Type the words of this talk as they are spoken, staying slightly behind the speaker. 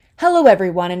Hello,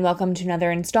 everyone, and welcome to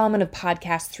another installment of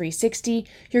Podcast 360,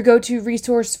 your go-to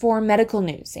resource for medical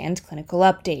news and clinical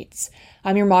updates.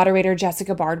 I'm your moderator,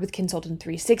 Jessica Bard with Consultant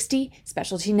 360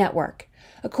 Specialty Network.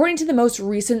 According to the most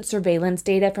recent surveillance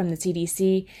data from the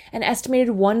CDC, an estimated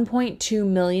 1.2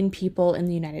 million people in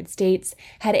the United States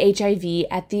had HIV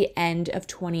at the end of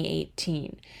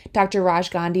 2018. Dr. Raj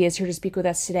Gandhi is here to speak with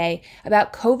us today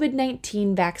about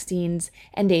COVID-19 vaccines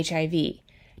and HIV.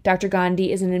 Dr.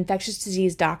 Gandhi is an infectious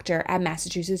disease doctor at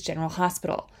Massachusetts General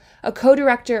Hospital, a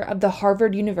co-director of the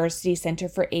Harvard University Center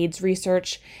for AIDS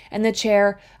Research, and the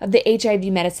chair of the HIV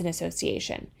Medicine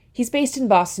Association. He's based in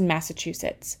Boston,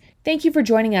 Massachusetts. Thank you for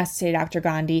joining us today, Dr.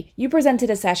 Gandhi. You presented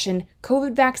a session,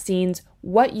 COVID Vaccines,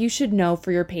 What You Should Know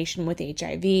for Your Patient with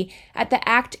HIV, at the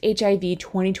ACT HIV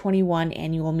 2021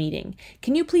 annual meeting.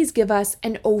 Can you please give us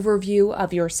an overview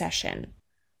of your session?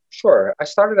 Sure. I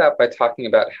started out by talking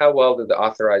about how well did the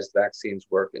authorized vaccines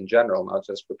work in general, not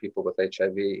just for people with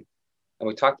HIV. And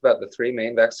we talked about the three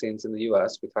main vaccines in the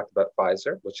US. We talked about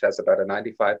Pfizer, which has about a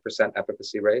 95%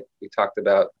 efficacy rate. We talked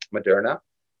about Moderna,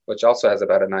 which also has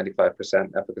about a 95%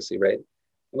 efficacy rate.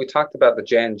 And we talked about the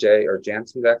J&J or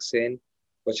Janssen vaccine,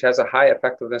 which has a high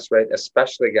effectiveness rate,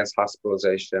 especially against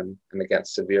hospitalization and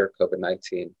against severe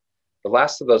COVID-19. The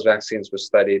last of those vaccines was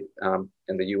studied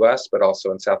in the US, but also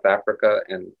in South Africa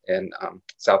and in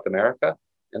South America.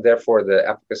 And therefore, the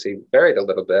efficacy varied a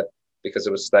little bit because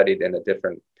it was studied in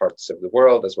different parts of the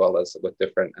world, as well as with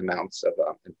different amounts of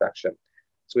infection.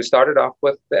 So we started off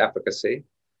with the efficacy.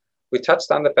 We touched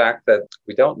on the fact that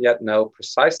we don't yet know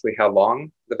precisely how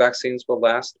long the vaccines will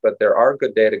last, but there are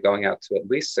good data going out to at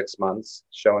least 6 months,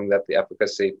 showing that the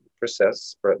efficacy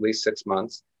persists for at least 6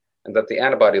 months, and that the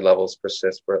antibody levels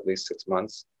persist for at least 6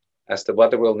 months. As to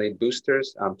whether we'll need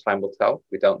boosters, time will tell.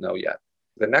 We don't know yet.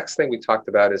 The next thing we talked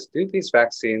about is, do these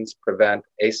vaccines prevent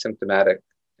asymptomatic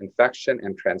infection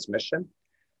and transmission?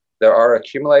 There are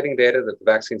accumulating data that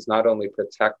the vaccines not only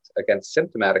protect against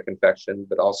symptomatic infection,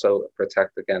 but also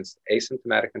protect against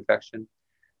asymptomatic infection.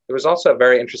 There was also a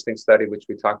very interesting study, which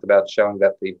we talked about, showing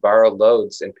that the viral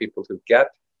loads in people who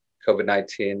get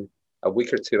COVID-19 a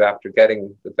week or two after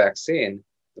getting the vaccine,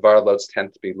 the viral loads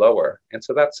tend to be lower. And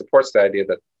so that supports the idea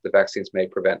that the vaccines may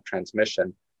prevent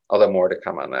transmission, although more to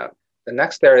come on that. The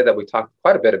next area that we talked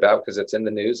quite a bit about, because it's in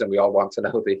the news and we all want to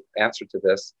know the answer to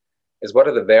this, is what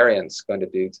are the variants going to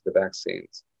do to the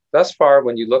vaccines? Thus far,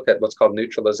 when you look at what's called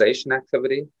neutralization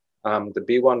activity, the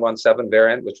B117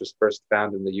 variant, which was first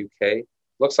found in the UK,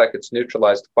 looks like it's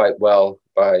neutralized quite well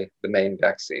by the main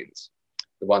vaccines,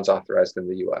 the ones authorized in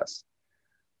the US.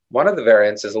 One of the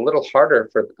variants is a little harder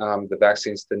for the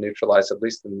vaccines to neutralize, at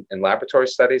least in laboratory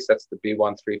studies. That's the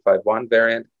B1351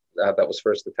 variant that was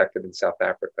first detected in South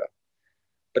Africa.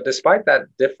 But despite that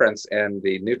difference in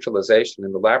the neutralization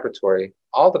in the laboratory,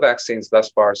 all the vaccines thus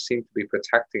far seem to be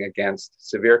protecting against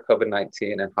severe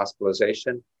COVID-19 and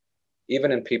hospitalization,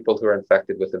 even in people who are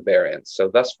infected with the variant. So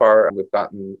thus far, we've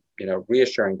gotten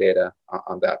reassuring data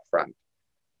on that front.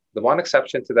 The one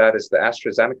exception to that is the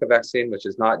AstraZeneca vaccine, which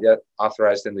is not yet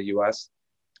authorized in the US.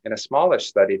 In a smallish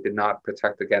study, did not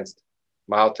protect against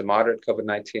mild to moderate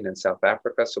COVID-19 in South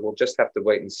Africa. So we'll just have to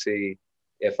wait and see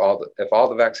if all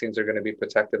the vaccines are going to be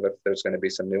protective, if there's going to be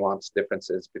some nuanced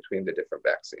differences between the different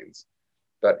vaccines.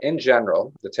 But in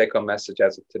general, the take-home message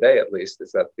as of today, at least,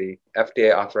 is that the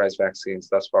FDA-authorized vaccines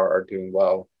thus far are doing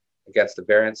well against the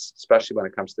variants, especially when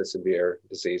it comes to severe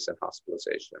disease and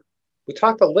hospitalization. We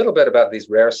talked a little bit about these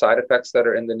rare side effects that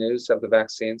are in the news of the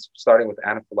vaccines, starting with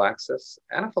anaphylaxis.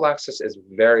 Anaphylaxis is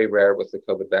very rare with the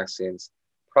COVID vaccines,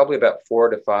 probably about 4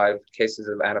 to 5 cases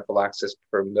of anaphylaxis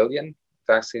per million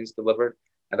vaccines delivered.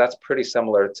 And that's pretty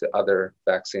similar to other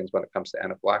vaccines when it comes to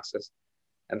anaphylaxis.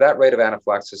 And that rate of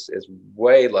anaphylaxis is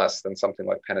way less than something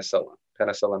like penicillin.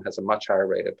 Penicillin has a much higher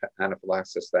rate of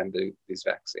anaphylaxis than do these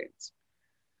vaccines.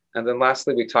 And then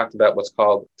lastly, we talked about what's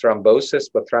called thrombosis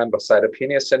with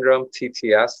thrombocytopenia syndrome,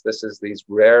 TTS. This is these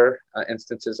rare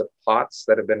instances of clots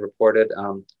that have been reported,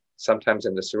 sometimes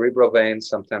in the cerebral veins,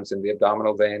 sometimes in the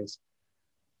abdominal veins.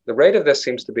 The rate of this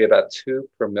seems to be about 2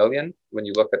 per million when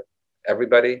you look at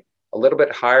everybody, a little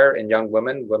bit higher in young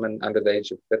women under the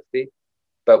age of 50.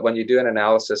 But when you do an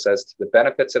analysis as to the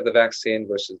benefits of the vaccine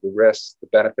versus the risks, the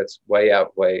benefits way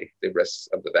outweigh the risks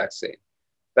of the vaccine.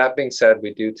 That being said,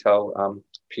 we do tell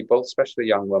people, especially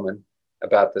young women,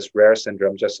 about this rare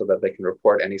syndrome just so that they can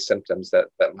report any symptoms that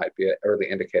might be an early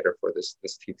indicator for this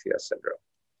TTS syndrome.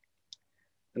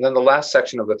 And then the last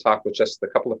section of the talk was just a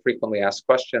couple of frequently asked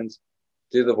questions.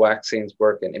 Do the vaccines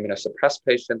work in immunosuppressed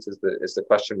patients is the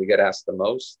question we get asked the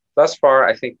most. Thus far,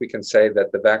 I think we can say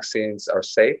that the vaccines are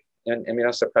safe in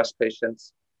immunosuppressed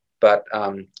patients, but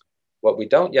What we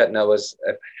don't yet know is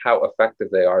how effective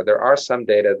they are. There are some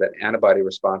data that antibody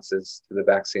responses to the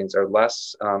vaccines are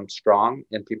less strong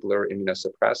in people who are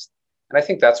immunosuppressed. And I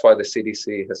think that's why the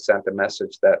CDC has sent a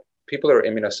message that people who are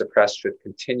immunosuppressed should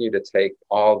continue to take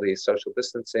all the social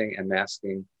distancing and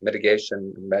masking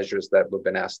mitigation measures that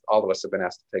all of us have been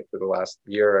asked to take for the last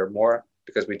year or more,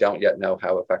 because we don't yet know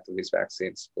how effective these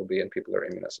vaccines will be in people who are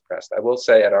immunosuppressed. I will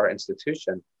say at our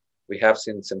institution, we have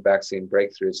seen some vaccine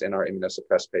breakthroughs in our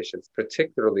immunosuppressed patients,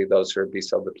 particularly those who are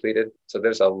B-cell depleted. So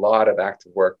there's a lot of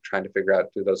active work trying to figure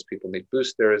out, do those people need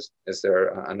boosters? Is there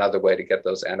another way to get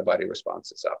those antibody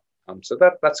responses up? So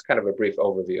that's kind of a brief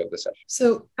overview of the session.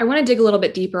 So I want to dig a little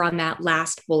bit deeper on that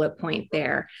last bullet point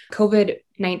there.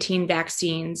 COVID-19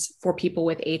 vaccines for people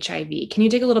with HIV. Can you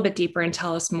dig a little bit deeper and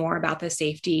tell us more about the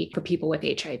safety for people with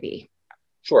HIV?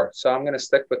 Sure. So I'm going to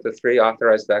stick with the 3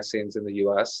 authorized vaccines in the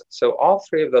US. So all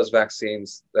 3 of those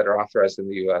vaccines that are authorized in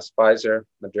the US, Pfizer,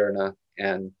 Moderna,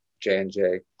 and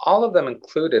J&J, all of them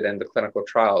included in the clinical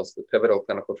trials, the pivotal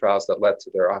clinical trials that led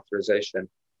to their authorization,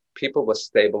 people with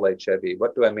stable HIV.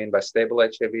 What do I mean by stable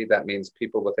HIV? That means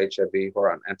people with HIV who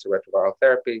are on antiretroviral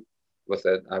therapy with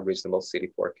a reasonable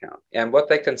CD4 count. And what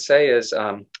they can say is,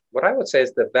 what I would say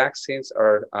is the vaccines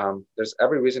are, there's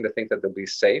every reason to think that they'll be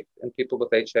safe in people with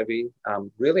HIV.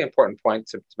 Really important point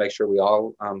to make sure we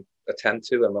all attend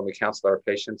to, and when we counsel our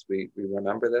patients, we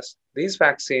remember this. These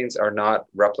vaccines are not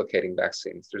replicating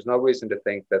vaccines. There's no reason to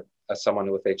think that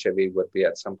someone with HIV would be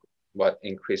at somewhat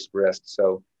increased risk.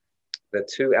 So the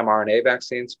 2 mRNA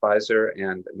vaccines, Pfizer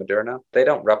and Moderna, they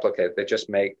don't replicate. They just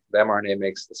the mRNA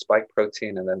makes the spike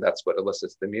protein, and then that's what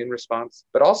elicits the immune response.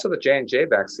 But also the J&J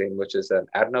vaccine, which is an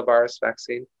adenovirus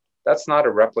vaccine, that's not a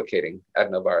replicating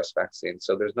adenovirus vaccine.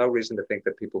 So there's no reason to think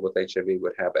that people with HIV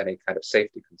would have any kind of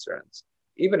safety concerns,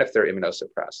 even if they're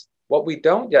immunosuppressed. What we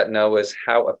don't yet know is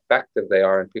how effective they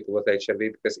are in people with HIV,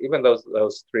 because even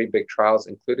those 3 big trials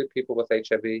included people with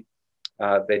HIV,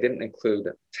 they didn't include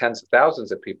tens of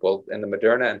thousands of people. In the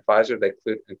Moderna and Pfizer, they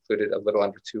included a little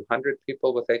under 200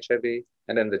 people with HIV.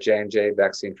 And in the J&J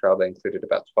vaccine trial, they included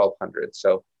about 1,200.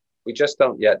 So we just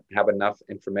don't yet have enough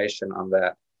information on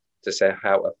that to say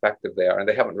how effective they are. And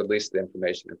they haven't released the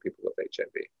information in people with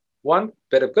HIV. One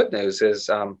bit of good news is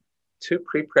 2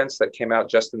 preprints that came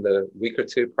out just in the week or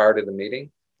 2 prior to the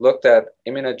meeting looked at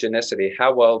immunogenicity.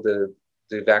 How well do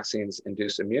vaccines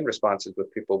induce immune responses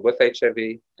with people with HIV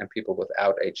and people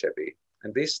without HIV.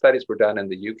 And these studies were done in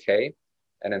the UK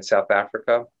and in South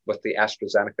Africa with the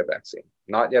AstraZeneca vaccine,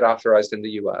 not yet authorized in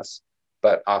the US,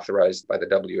 but authorized by the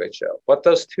WHO. What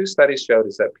those 2 studies showed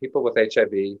is that people with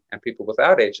HIV and people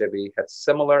without HIV had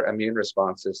similar immune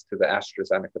responses to the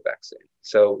AstraZeneca vaccine.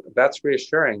 So that's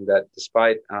reassuring that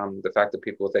despite the fact that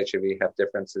people with HIV have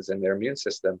differences in their immune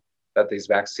system, that these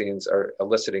vaccines are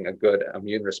eliciting a good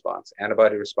immune response,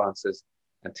 antibody responses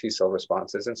and T-cell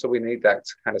responses. And so we need that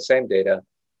kind of same data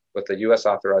with the US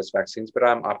authorized vaccines, but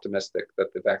I'm optimistic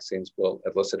that the vaccines will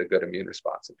elicit a good immune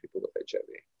response in people with HIV.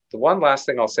 The one last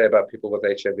thing I'll say about people with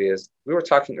HIV is, we were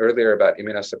talking earlier about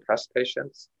immunosuppressed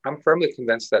patients. I'm firmly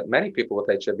convinced that many people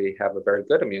with HIV have a very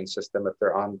good immune system if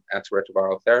they're on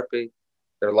antiretroviral therapy.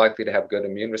 They're likely to have good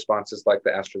immune responses like the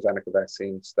AstraZeneca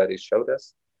vaccine studies showed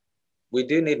us. We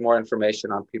do need more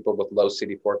information on people with low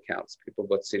CD4 counts, people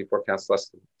with CD4 counts less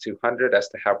than 200, as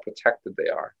to how protected they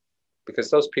are,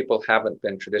 because those people haven't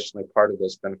been traditionally part of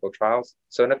those clinical trials.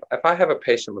 So if I have a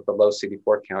patient with a low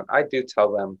CD4 count, I do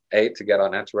tell them, A, to get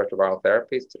on antiretroviral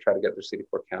therapies to try to get their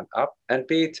CD4 count up, and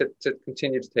B, to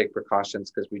continue to take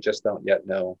precautions, because we just don't yet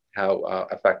know how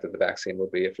effective the vaccine will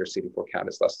be if your CD4 count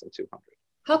is less than 200.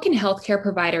 How can healthcare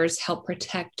providers help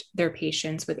protect their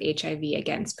patients with HIV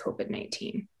against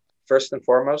COVID-19? First and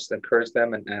foremost, encourage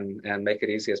them and make it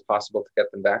easy as possible to get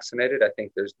them vaccinated. I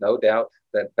think there's no doubt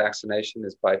that vaccination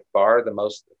is by far the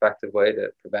most effective way to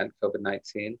prevent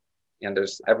COVID-19. And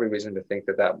there's every reason to think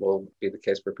that that will be the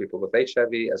case for people with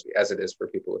HIV as it is for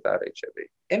people without HIV.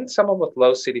 In someone with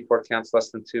low CD4 counts less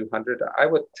than 200, I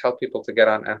would tell people to get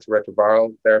on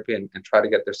antiretroviral therapy and try to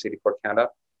get their CD4 count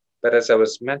up. But as I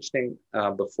was mentioning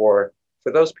before,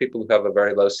 for those people who have a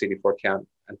very low CD4 count,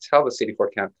 until the CD4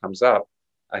 count comes up,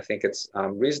 I think it's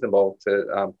reasonable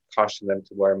to caution them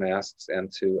to wear masks and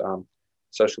to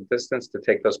social distance, to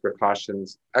take those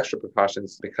precautions, extra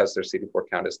precautions, because their CD4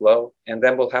 count is low. And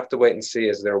then we'll have to wait and see,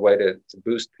 is there a way to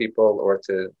boost people or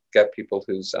to get people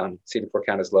whose CD4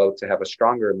 count is low to have a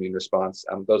stronger immune response?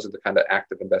 Those are the kind of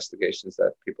active investigations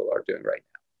that people are doing right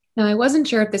now. Now, I wasn't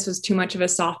sure if this was too much of a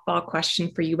softball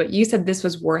question for you, but you said this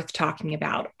was worth talking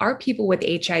about. Are people with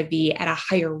HIV at a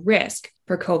higher risk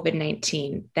for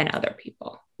COVID-19 than other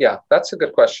people? Yeah, that's a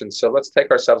good question. So let's take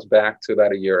ourselves back to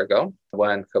about a year ago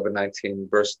when COVID-19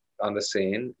 burst on the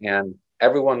scene, and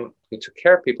everyone who took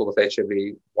care of people with HIV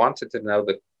wanted to know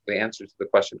the answer to the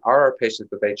question, are our patients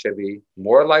with HIV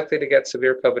more likely to get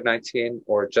severe COVID-19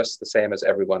 or just the same as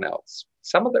everyone else?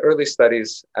 Some of the early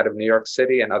studies out of New York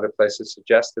City and other places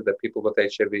suggested that people with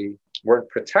HIV weren't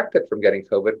protected from getting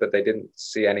COVID, but they didn't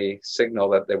see any signal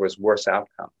that there was worse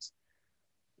outcomes.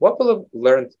 What we'll have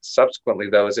learned subsequently,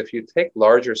 though, is if you take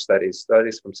larger studies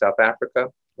from South Africa,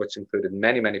 which included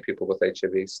many, many people with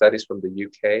HIV, studies from the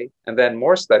UK, and then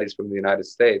more studies from the United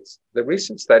States, the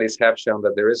recent studies have shown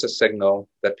that there is a signal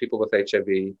that people with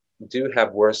HIV do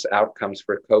have worse outcomes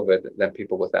for COVID than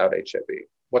people without HIV.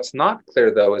 What's not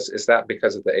clear, though, is that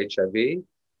because of the HIV?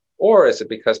 Or is it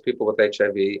because people with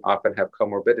HIV often have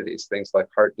comorbidities, things like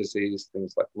heart disease,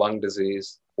 things like lung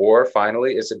disease? Or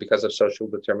finally, is it because of social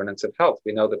determinants of health?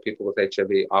 We know that people with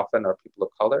HIV often are people of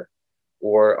color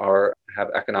or have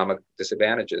economic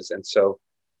disadvantages. And so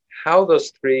how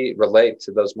those three relate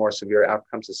to those more severe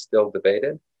outcomes is still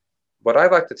debated. What I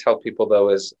like to tell people, though,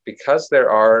 is because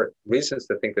there are reasons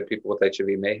to think that people with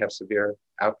HIV may have severe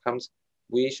outcomes,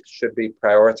 we should be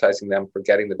prioritizing them for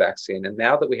getting the vaccine. And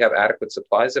now that we have adequate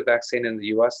supplies of vaccine in the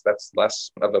US, that's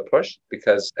less of a push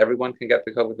because everyone can get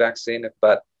the COVID vaccine.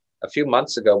 But a few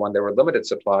months ago, when there were limited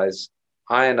supplies,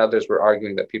 I and others were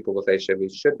arguing that people with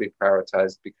HIV should be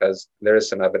prioritized because there is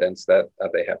some evidence that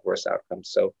they have worse outcomes.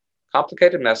 So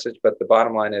complicated message, but the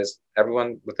bottom line is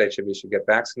everyone with HIV should get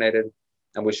vaccinated.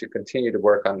 And we should continue to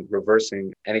work on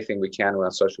reversing anything we can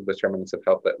around social determinants of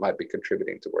health that might be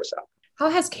contributing to worse outcomes. How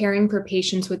has caring for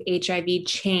patients with HIV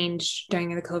changed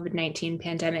during the COVID-19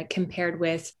 pandemic compared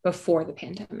with before the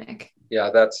pandemic? Yeah,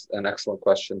 that's an excellent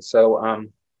question. So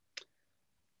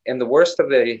in the worst of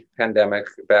the pandemic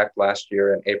back last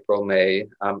year in April, May,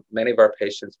 many of our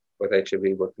patients with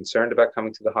HIV were concerned about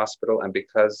coming to the hospital. And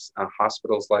because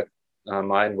hospitals like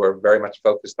mine were very much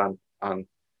focused on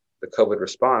the COVID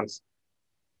response,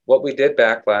 what we did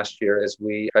back last year is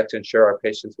we tried to ensure our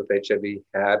patients with HIV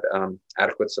had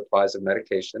adequate supplies of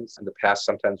medications. In the past,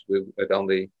 sometimes we would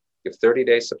only give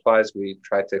 30-day supplies. We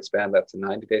tried to expand that to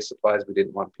 90-day supplies. We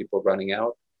didn't want people running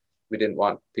out. We didn't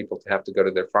want people to have to go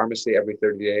to their pharmacy every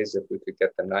 30 days if we could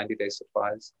get them 90-day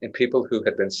supplies. In people who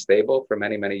had been stable for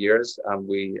many, many years,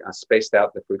 we spaced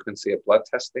out the frequency of blood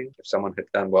testing. If someone had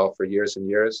done well for years and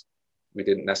years, we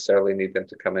didn't necessarily need them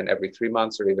to come in every 3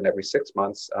 months or even every 6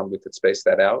 months. We could space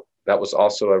that out. That was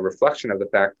also a reflection of the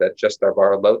fact that just our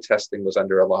viral load testing was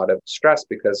under a lot of stress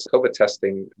because COVID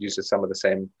testing uses some of the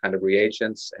same kind of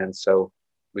reagents. And so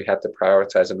we had to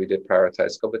prioritize, and we did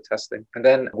prioritize COVID testing. And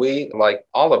then we, like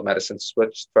all of medicine,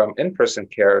 switched from in-person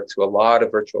care to a lot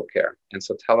of virtual care. And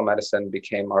so telemedicine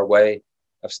became our way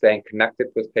of staying connected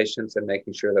with patients and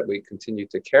making sure that we continue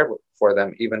to care for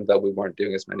them, even though we weren't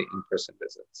doing as many in-person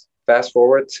visits. Fast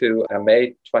forward to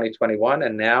May 2021,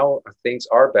 and now things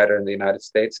are better in the United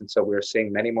States. And so we're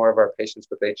seeing many more of our patients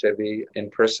with HIV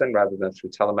in person rather than through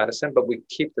telemedicine, but we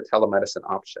keep the telemedicine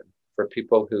option. For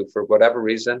people who, for whatever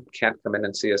reason, can't come in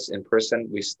and see us in person,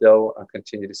 we still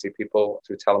continue to see people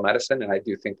through telemedicine. And I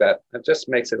do think that it just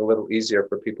makes it a little easier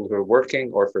for people who are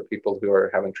working or for people who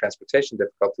are having transportation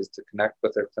difficulties to connect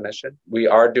with their clinician. We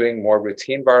are doing more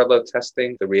routine viral load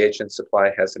testing. The reagent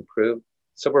supply has improved.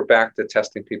 So we're back to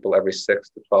testing people every 6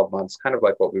 to 12 months, kind of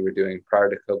like what we were doing prior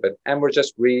to COVID. And we're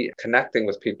just reconnecting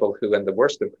with people who, in the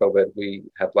worst of COVID, we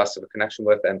have less of a connection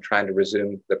with and trying to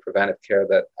resume the preventive care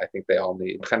that I think they all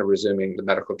need, kind of resuming the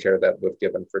medical care that we've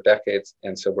given for decades.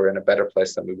 And so we're in a better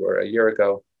place than we were a year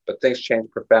ago. But things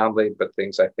change profoundly, but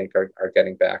things I think are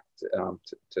getting back to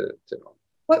normal.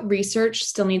 What research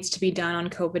still needs to be done on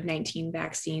COVID-19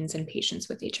 vaccines in patients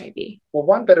with HIV? Well,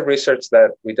 one bit of research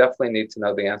that we definitely need to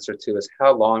know the answer to is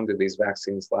how long do these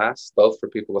vaccines last, both for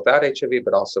people without HIV,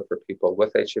 but also for people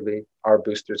with HIV? Are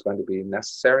boosters going to be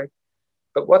necessary?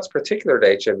 But what's particular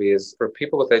to HIV is for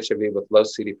people with HIV with low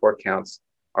CD4 counts,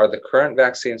 are the current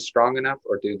vaccines strong enough,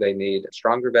 or do they need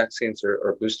stronger vaccines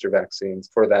or booster vaccines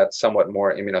for that somewhat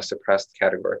more immunosuppressed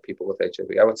category of people with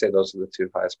HIV? I would say those are the two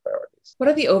highest priorities. What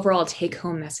are the overall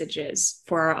take-home messages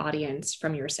for our audience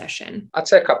from your session? I'd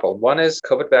say a couple. One is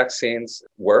COVID vaccines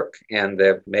work, and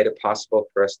they've made it possible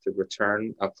for us to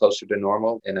return closer to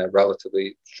normal in a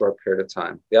relatively short period of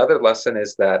time. The other lesson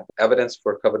is that evidence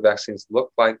for COVID vaccines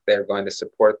look like they're going to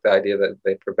support the idea that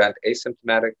they prevent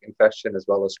asymptomatic infection as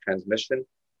well as transmission.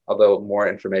 although more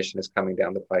information is coming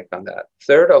down the pike on that.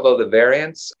 Third, although the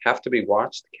variants have to be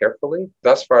watched carefully,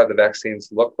 thus far the vaccines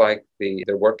look like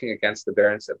they're working against the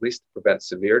variants, at least to prevent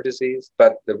severe disease.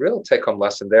 But the real take-home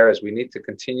lesson there is we need to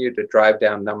continue to drive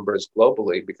down numbers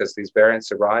globally because these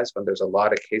variants arise when there's a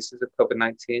lot of cases of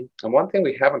COVID-19. And one thing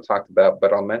we haven't talked about,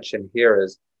 but I'll mention here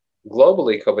is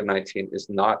globally, COVID-19 is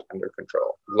not under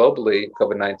control. Globally,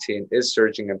 COVID-19 is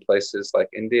surging in places like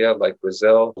India, like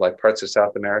Brazil, like parts of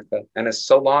South America. And as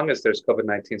so long as there's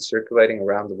COVID-19 circulating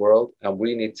around the world,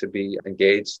 we need to be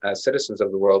engaged as citizens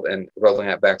of the world in rolling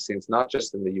out vaccines, not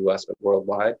just in the US, but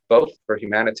worldwide, both for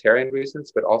humanitarian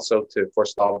reasons, but also to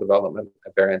forestall development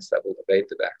of variants that will evade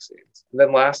the vaccines. And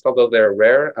then last, although there are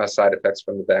rare side effects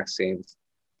from the vaccines,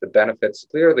 the benefits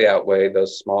clearly outweigh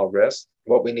those small risks.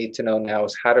 What we need to know now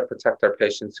is how to protect our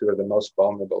patients who are the most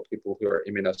vulnerable, people who are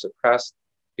immunosuppressed,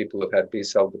 people who've had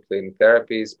B-cell depleting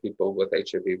therapies, people with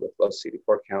HIV with low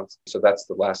CD4 counts. So that's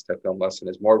the last take-home lesson,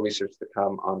 is more research to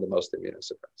come on the most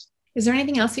immunosuppressed. Is there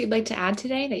anything else that you'd like to add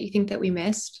today that you think that we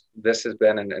missed? This has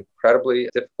been an incredibly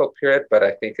difficult period, but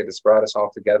I think it has brought us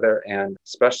all together, and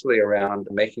especially around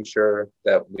making sure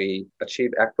that we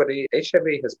achieve equity.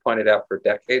 HIV has pointed out for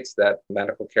decades that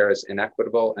medical care is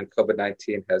inequitable, and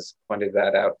COVID-19 has pointed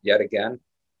that out yet again.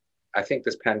 I think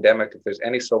this pandemic, if there's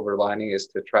any silver lining, is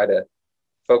to try to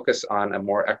focus on a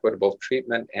more equitable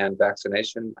treatment and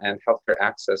vaccination and healthcare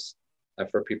access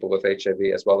for people with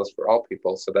HIV, as well as for all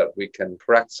people, so that we can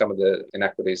correct some of the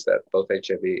inequities that both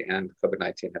HIV and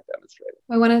COVID-19 have demonstrated.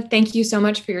 I want to thank you so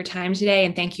much for your time today,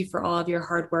 and thank you for all of your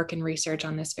hard work and research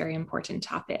on this very important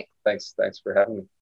topic. Thanks for having me.